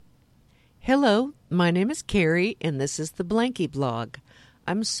Hello, my name is Carrie, and this is the Blanky Blog.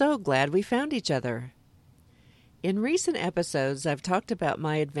 I'm so glad we found each other. In recent episodes, I've talked about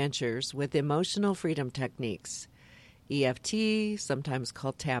my adventures with emotional freedom techniques, EFT, sometimes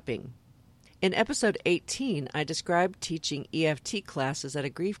called tapping. In episode 18, I described teaching EFT classes at a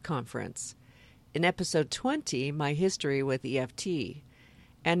grief conference. In episode 20, my history with EFT.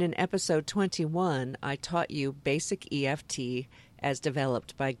 And in episode 21, I taught you basic EFT as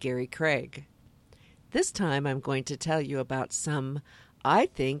developed by Gary Craig. This time I'm going to tell you about some, I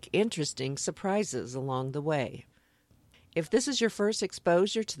think, interesting surprises along the way. If this is your first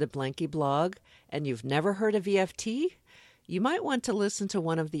exposure to the Blanky Blog and you've never heard of EFT, you might want to listen to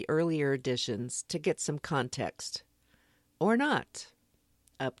one of the earlier editions to get some context. Or not.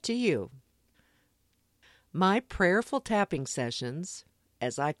 Up to you. My prayerful tapping sessions,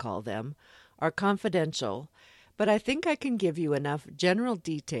 as I call them, are confidential, but I think I can give you enough general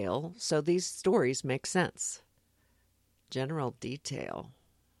detail so these stories make sense. General detail.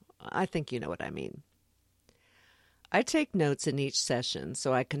 I think you know what I mean. I take notes in each session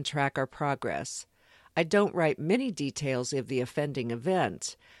so I can track our progress. I don't write many details of the offending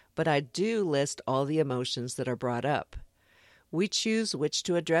event, but I do list all the emotions that are brought up. We choose which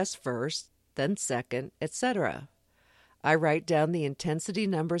to address first, then second, etc. I write down the intensity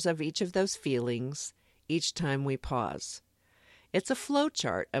numbers of each of those feelings each time we pause. It's a flow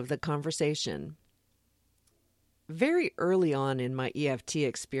chart of the conversation. Very early on in my EFT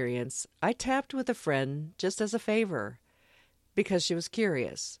experience, I tapped with a friend just as a favor, because she was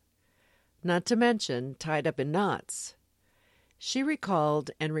curious. Not to mention tied up in knots. She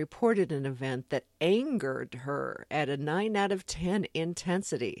recalled and reported an event that angered her at a 9 out of 10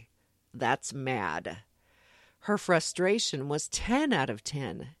 intensity. That's mad. Her frustration was 10 out of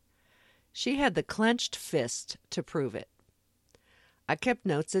 10. She had the clenched fist to prove it. I kept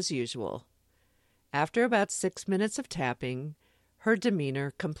notes as usual. After about 6 minutes of tapping, her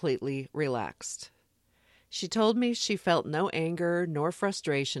demeanor completely relaxed. She told me she felt no anger nor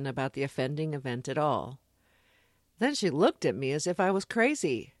frustration about the offending event at all. Then she looked at me as if I was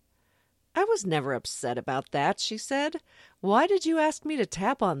crazy. "I was never upset about that," she said. "Why did you ask me to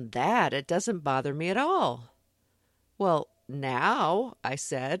tap on that? It doesn't bother me at all." "Well, now," I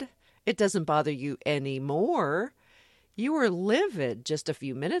said, "it doesn't bother you any more. You were livid just a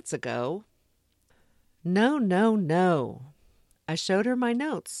few minutes ago." No. I showed her my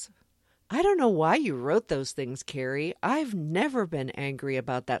notes. "I don't know why you wrote those things, Carrie. I've never been angry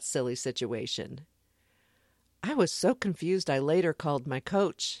about that silly situation." I was so confused I later called my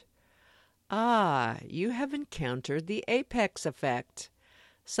coach. "Ah, you have encountered the apex effect.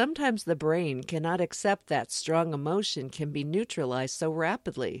 Sometimes the brain cannot accept that strong emotion can be neutralized so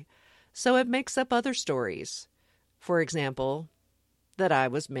rapidly, so it makes up other stories. For example, that I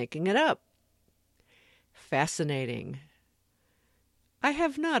was making it up." Fascinating. I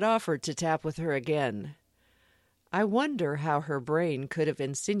have not offered to tap with her again. I wonder how her brain could have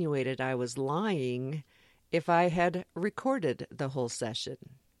insinuated I was lying if I had recorded the whole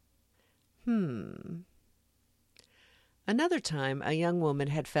session. Another time, a young woman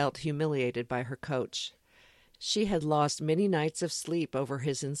had felt humiliated by her coach. She had lost many nights of sleep over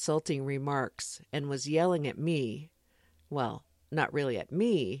his insulting remarks and was yelling at me, well, not really at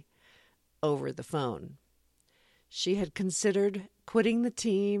me, over the phone. She had considered quitting the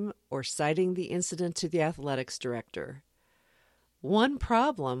team or citing the incident to the athletics director. One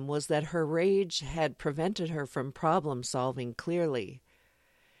problem was that her rage had prevented her from problem-solving clearly.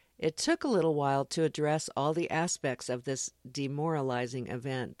 It took a little while to address all the aspects of this demoralizing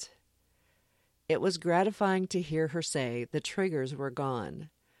event. It was gratifying to hear her say the triggers were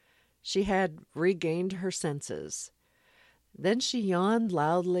gone. She had regained her senses. Then she yawned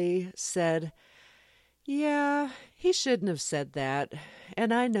loudly, said, "Yeah, he shouldn't have said that,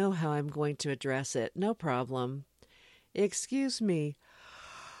 and I know how I'm going to address it. No problem. Excuse me.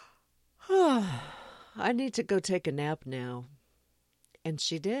 I need to go take a nap now." And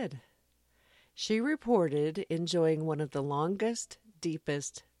she did. She reported enjoying one of the longest,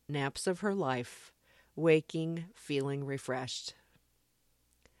 deepest naps of her life, waking, feeling refreshed.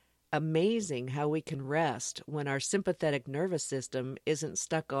 Amazing how we can rest when our sympathetic nervous system isn't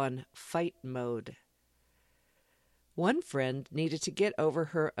stuck on fight mode. One friend needed to get over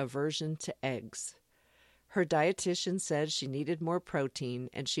her aversion to eggs. Her dietitian said she needed more protein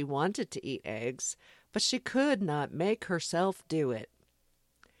and she wanted to eat eggs, but she could not make herself do it.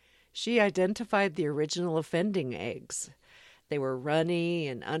 She identified the original offending eggs. They were runny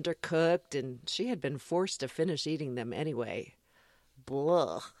and undercooked, and she had been forced to finish eating them anyway.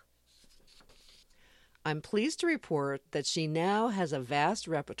 Blah. I'm pleased to report that she now has a vast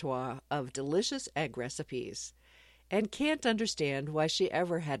repertoire of delicious egg recipes and can't understand why she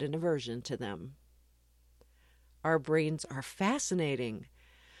ever had an aversion to them. Our brains are fascinating.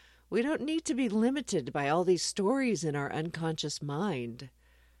 We don't need to be limited by all these stories in our unconscious mind.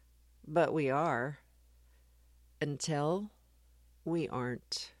 But we are. Until we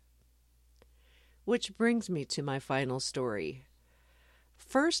aren't. Which brings me to my final story.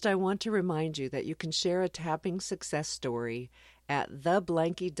 First, I want to remind you that you can share a tapping success story at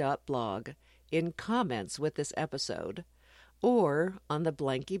theblanky.blog in comments with this episode, or on the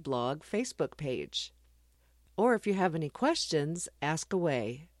Blanky Blog Facebook page. Or if you have any questions, ask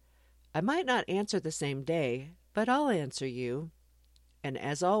away. I might not answer the same day, but I'll answer you. And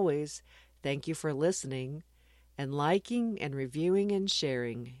as always, thank you for listening and liking and reviewing and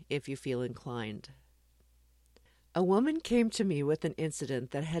sharing if you feel inclined. A woman came to me with an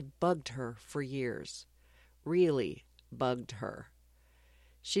incident that had bugged her for years. Really bugged her.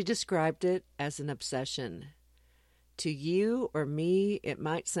 She described it as an obsession. To you or me, it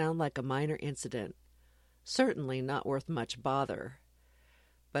might sound like a minor incident, certainly not worth much bother.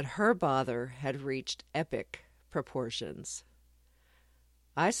 But her bother had reached epic proportions.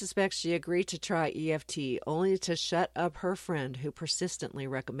 I suspect she agreed to try EFT only to shut up her friend who persistently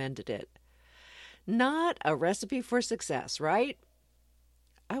recommended it. Not a recipe for success, right?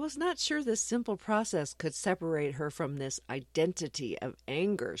 I was not sure this simple process could separate her from this identity of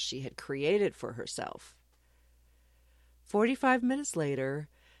anger she had created for herself. 45 minutes later,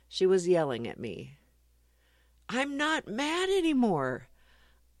 she was yelling at me. "I'm not mad anymore.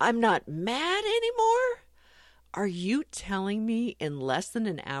 I'm not mad anymore? Are you telling me in less than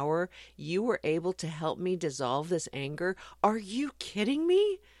an hour you were able to help me dissolve this anger? Are you kidding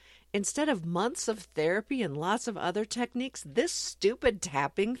me? Instead of months of therapy and lots of other techniques, this stupid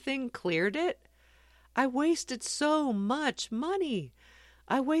tapping thing cleared it? I wasted so much money.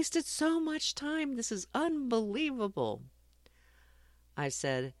 I wasted so much time. This is unbelievable." I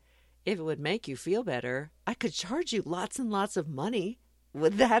said, "If it would make you feel better, I could charge you lots and lots of money.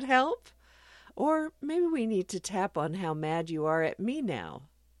 Would that help? Or maybe we need to tap on how mad you are at me now."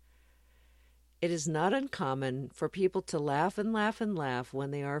 It is not uncommon for people to laugh and laugh and laugh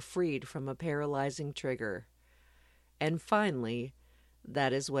when they are freed from a paralyzing trigger. And finally,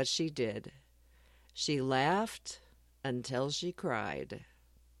 that is what she did. She laughed until she cried.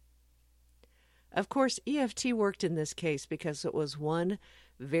 Of course, EFT worked in this case because it was one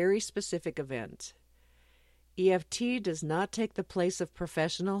very specific event. EFT does not take the place of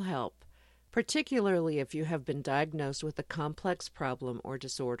professional help, particularly if you have been diagnosed with a complex problem or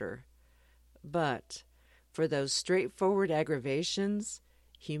disorder. But for those straightforward aggravations,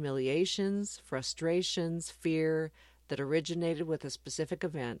 humiliations, frustrations, fear that originated with a specific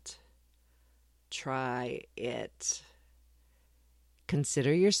event, try it.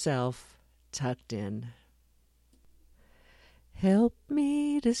 Consider yourself tucked in. Help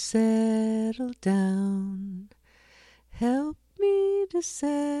me to settle down. Help me to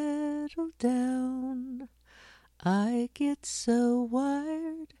settle down. I get so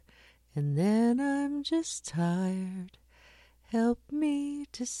wired, and then I'm just tired. Help me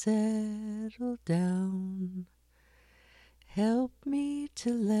to settle down. Help me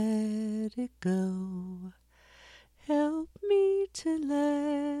to let it go. Help me to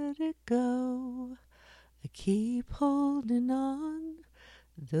let it go. I keep holding on,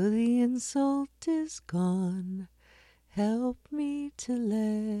 though the insult is gone. Help me to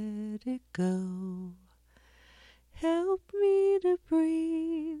let it go. Help me to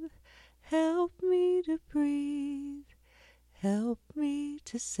breathe. Help me to breathe. Help me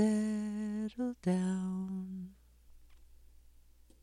to settle down.